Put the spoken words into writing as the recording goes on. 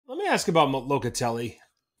me ask about Locatelli,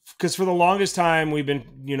 because for the longest time we've been,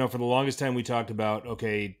 for the longest time we talked about,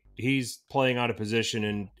 okay, he's playing out of position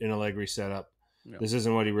in Allegri's setup. Yeah. This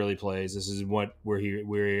isn't what he really plays. This is where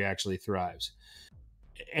he actually thrives.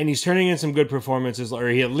 And he's turning in some good performances, or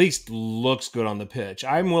he at least looks good on the pitch.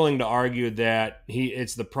 I'm willing to argue that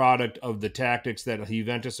it's the product of the tactics that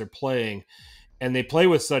Juventus are playing, and they play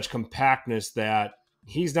with such compactness that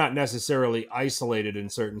he's not necessarily isolated in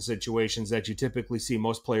certain situations that you typically see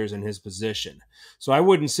most players in his position. So I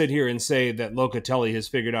wouldn't sit here and say that Locatelli has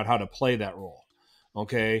figured out how to play that role.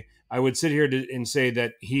 Okay. I would sit here and say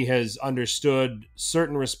that he has understood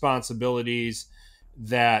certain responsibilities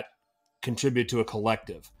that contribute to a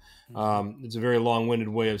collective. It's a very long-winded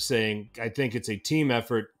way of saying I think it's a team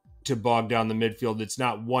effort to bog down the midfield. It's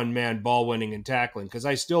not one man ball winning and tackling, because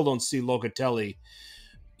I still don't see Locatelli,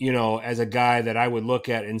 as a guy that I would look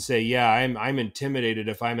at and say, yeah, I'm intimidated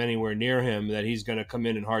if I'm anywhere near him, that he's going to come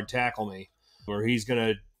in and hard tackle me, or he's going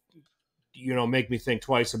to, make me think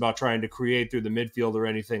twice about trying to create through the midfield or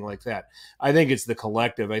anything like that. I think it's the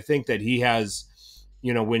collective. I think that he has,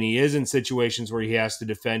 when he is in situations where he has to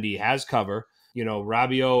defend, he has cover.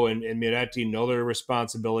 Rabiot and Miretti know their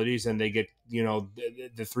responsibilities, and they get,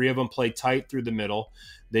 the three of them play tight through the middle.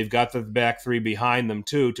 They've got the back three behind them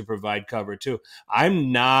too to provide cover too.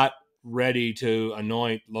 I'm not ready to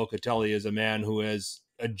anoint Locatelli as a man who has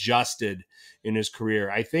adjusted in his career.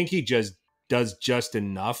 I think he just does just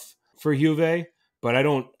enough for Juve, but I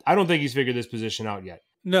don't think he's figured this position out yet.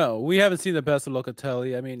 No, we haven't seen the best of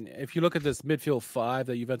Locatelli. I mean, if you look at this midfield five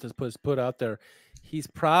that Juventus put out there, he's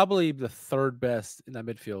probably the third best in that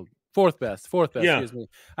midfield. Fourth best, Yeah. excuse me.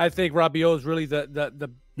 I think Rabiot is really the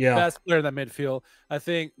best player in that midfield. I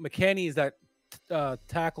think McKennie is that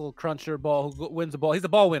tackle cruncher ball who wins the ball. He's a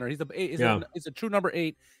ball winner. He's a true number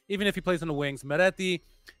 8, even if he plays on the wings. Miretti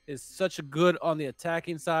is such a good on the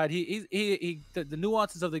attacking side. The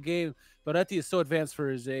nuances of the game. Miretti is so advanced for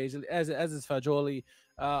his age, as is Fagioli.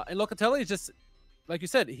 And Locatelli is just, like you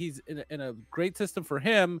said, he's in a great system for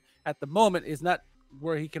him at the moment. Is not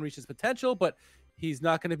where he can reach his potential, but he's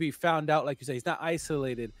not going to be found out, like you say. He's not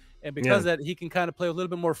isolated, and because that, he can kind of play with a little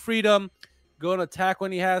bit more freedom, go and attack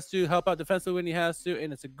when he has to, help out defensively when he has to,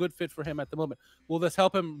 and it's a good fit for him at the moment. Will this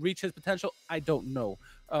help him reach his potential? I don't know,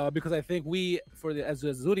 because I think as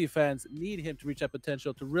Azzurri fans, need him to reach that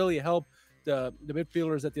potential to really help the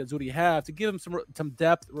midfielders that the Azzurri have, to give him some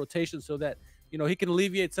depth, rotation, so that he can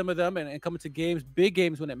alleviate some of them and come into big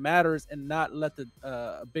games when it matters, and not let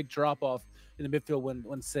the big drop off in the midfield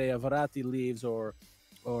when say Verratti leaves or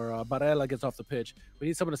Barella gets off the pitch. We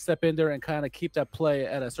need someone to step in there and kind of keep that play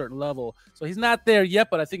at a certain level. So he's not there yet,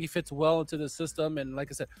 but I think he fits well into the system. And like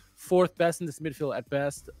I said, fourth best in this midfield at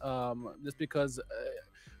best, just because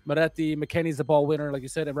McKennie's the ball winner, like you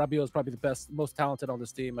said, and Rabiot is probably the best, most talented on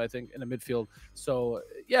this team, I think, in the midfield. So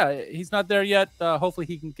yeah, he's not there yet. Hopefully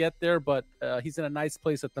he can get there, but he's in a nice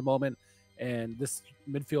place at the moment, and this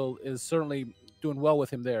midfield is certainly doing well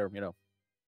with him there.